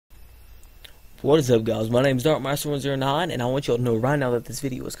What is up, guys? My name is Darkmaster109, and I want you all to know right now that this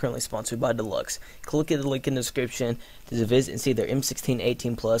video is currently sponsored by Deluxe. Click at the link in the description to visit and see their M16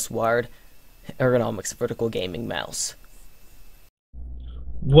 18 Plus wired ergonomics vertical gaming mouse.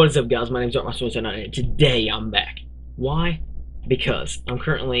 What is up, guys? My name is Darkmaster109, and today I'm back. Why? Because I'm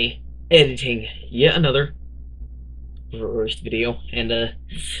currently editing yet another Refurbished video, and I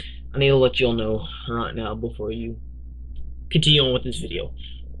need to let you all know right now before you continue on with this video.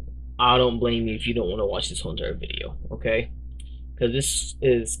 I don't blame you if you don't want to watch this whole entire video, okay? Because this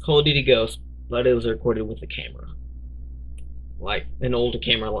is Cod Ghosts, but it was recorded with a camera. Like, an older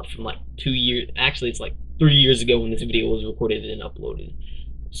camera from like 2 years, actually it's like 3 years ago when this video was recorded and uploaded.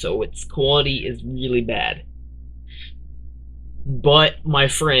 So its quality is really bad. But my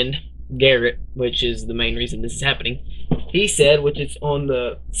friend, Garrett, which is the main reason this is happening, he said, which is on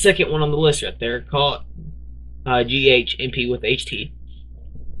the second one on the list right there, called GHMP with HT.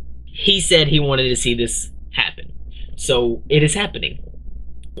 He said he wanted to see this happen. So, it is happening.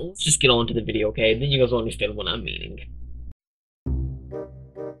 Let's just get on to the video, okay? Then you guys will understand what I'm meaning.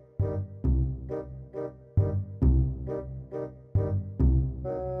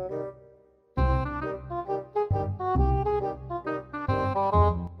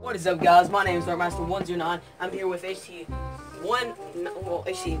 What is up, guys? My name is Darkmaster109. I'm here with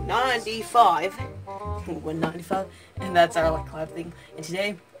Ht9d5. 195, and that's our like collab thing. And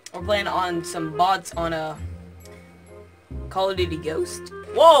today we're playing on some bots on a Call of Duty Ghost.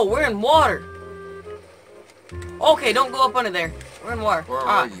 Whoa, we're in water. Okay, don't go up under there. We're in water. Where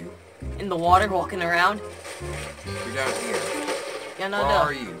are you? In the water, walking around. You're down here. Yeah, no, Where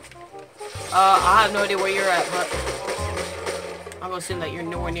are you? I have no idea where you're at, but I'm gonna assume that you're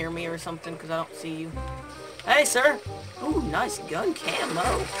nowhere near me or something because I don't see you. Hey, sir. Ooh, nice gun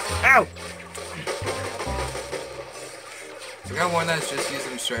camo. Ow. We got one that's just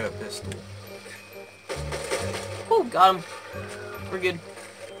using a straight up pistol. Oh, got him. We're good.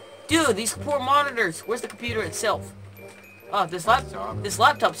 Dude, these poor monitors. Where's the computer itself? Oh, this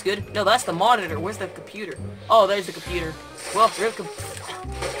laptop's good. No, that's the monitor. Where's the computer? Oh, there's the computer. Well, there's You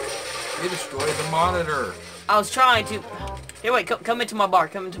destroyed the monitor. I was trying to. Hey, wait, come into my bar.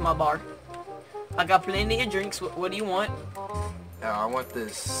 Come into my bar. I got plenty of drinks. What do you want? I want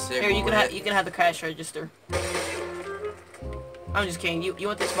this cigarette. Here, you can have the cash register. I'm just kidding. You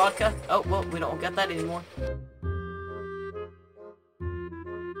want this vodka? Oh, well, we don't got that anymore.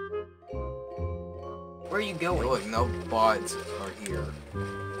 Where are you going? Look, no bots are here.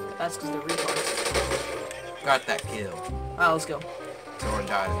 That's because they're retards. Got that kill. Alright, let's go. Someone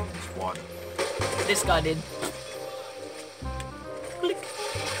died in this water. This guy did. Click.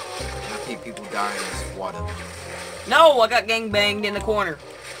 I keep people dying in this water. No, I got gangbanged in the corner.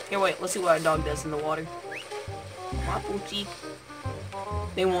 Here, wait, let's see what our dog does in the water. My poochie.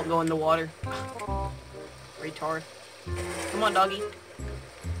 They won't go in the water. Retard. Come on, doggy.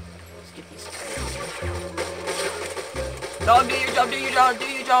 Let's get these guys. Dog, do your job, do your job, do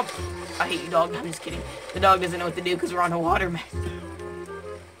your job. I hate you, dog. I'm just kidding. The dog doesn't know what to do because we're on the water, man.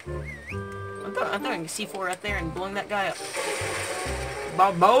 I'm throwing a C4 right there and blowing that guy up.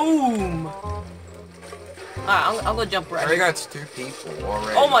 Ba-boom! Alright, I'm gonna jump right I here. got 2 people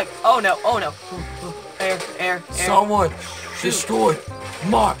already. Oh my, oh no, oh no. Air. Someone destroyed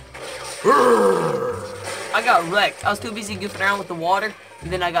my... I got wrecked. I was too busy goofing around with the water,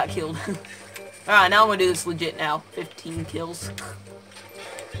 and then I got killed. Alright, now I'm gonna do this legit now. 15 kills.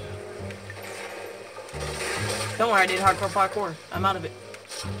 Don't worry, I did hardcore parkour. I'm out of it.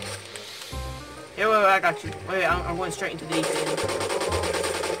 Here, wait, I got you. Wait, I'm going straight into the deep end.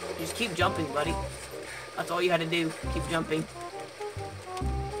 Just keep jumping, buddy. That's all you had to do. Keep jumping.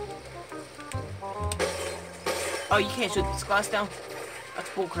 Oh, you can't shoot this glass down? That's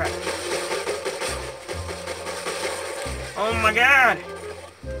bullcrap. Oh my god!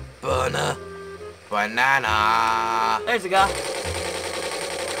 Banana. There's a guy.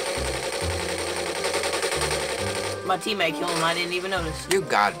 My teammate killed him, I didn't even notice. You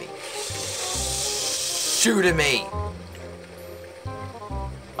gotta be shooting me.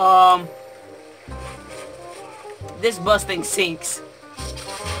 This bus thing sinks.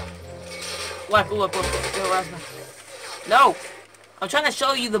 Look. No! I'm trying to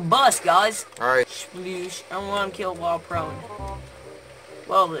show you the bus, guys. Alright. Sploosh. I'm one kill while prone.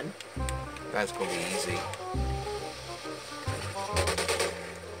 Well then. That's gonna be easy.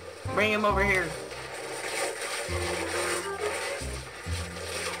 Bring him over here.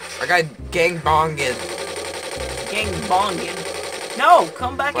 I got gangbanged. Gangbanged. No!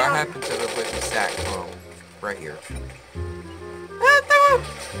 Come back What out. happened to the with the sack? Oh, right here.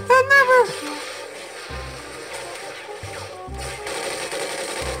 I'll never.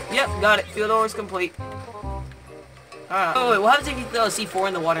 Yep, got it. Field ore is complete. Alright. Oh, wait, what happens if you throw a C4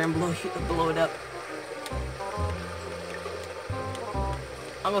 in the water and blow it up?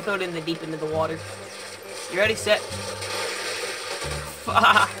 I'm gonna throw it in the deep end of the water. You ready? Set.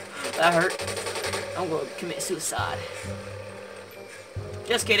 That hurt. I'm gonna commit suicide.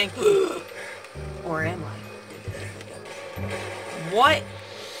 Just kidding. Or am I? What?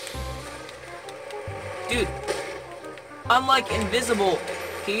 Dude. I'm like invisible.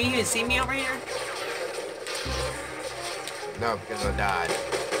 Can you even see me over here? No, because I died.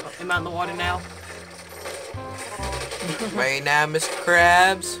 Oh, am I in the water now? Wait now, Mr.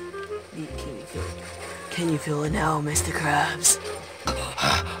 Krabs. Can you feel it? Can you feel it now, Mr. Krabs?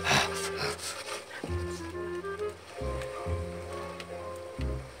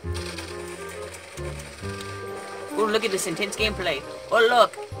 Oh, look at this intense gameplay. Oh,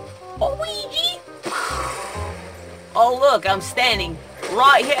 look. Oh, Ouija. Oh, look, I'm standing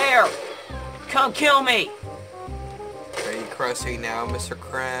right here. Come kill me. Are you crusty now, Mr.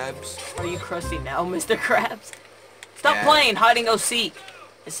 Krabs? Are you crusty now, Mr. Krabs? Stop Yeah. playing hide and go seek.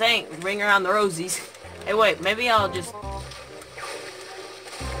 It's saying ring around the rosies. Hey, wait, maybe I'll just...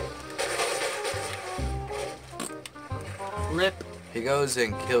 Rip. He goes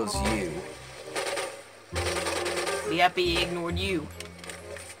and kills you. Be happy he ignored you.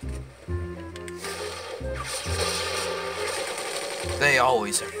 They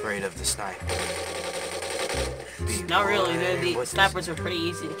always afraid of the sniper. Not really, the What's snipers are pretty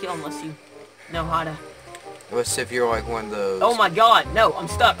easy to kill unless you know how to... What's if you're like one of those? Oh my god, no, I'm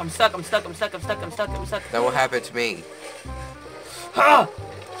stuck, I'm stuck, I'm stuck, I'm stuck, I'm stuck, I'm stuck, I'm stuck. That will happen to me. Ah!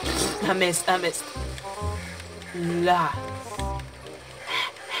 I missed, I missed. La.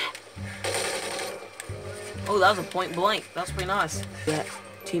 Oh, that was a point blank. That's pretty nice. Yeah,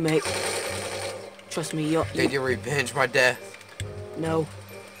 teammate. Trust me, you... Did you revenge my death? No.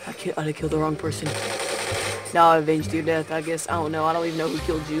 I killed the wrong person. Now I avenged your death, I guess. I don't know. I don't even know who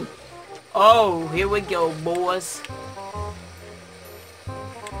killed you. Oh, here we go, boys.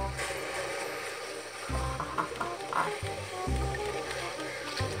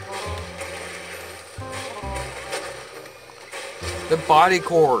 The body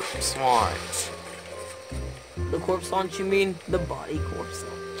corpse launch. The corpse launch, you mean? The body corpse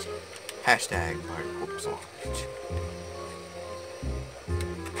launch. Hashtag body corpse launch.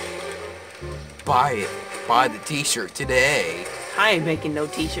 Buy it. Buy the t-shirt today. I ain't making no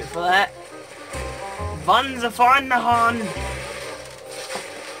t-shirt for that. Van's a Farnahan.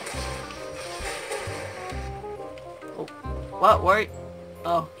 Oh, what? Where?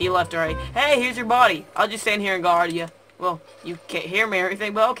 Oh, he left already. Hey, here's your body. I'll just stand here and guard you. Well, you can't hear me or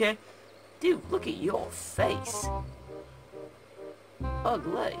anything, but okay. Dude, look at your face.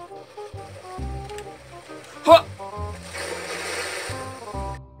 Ugly. Huh!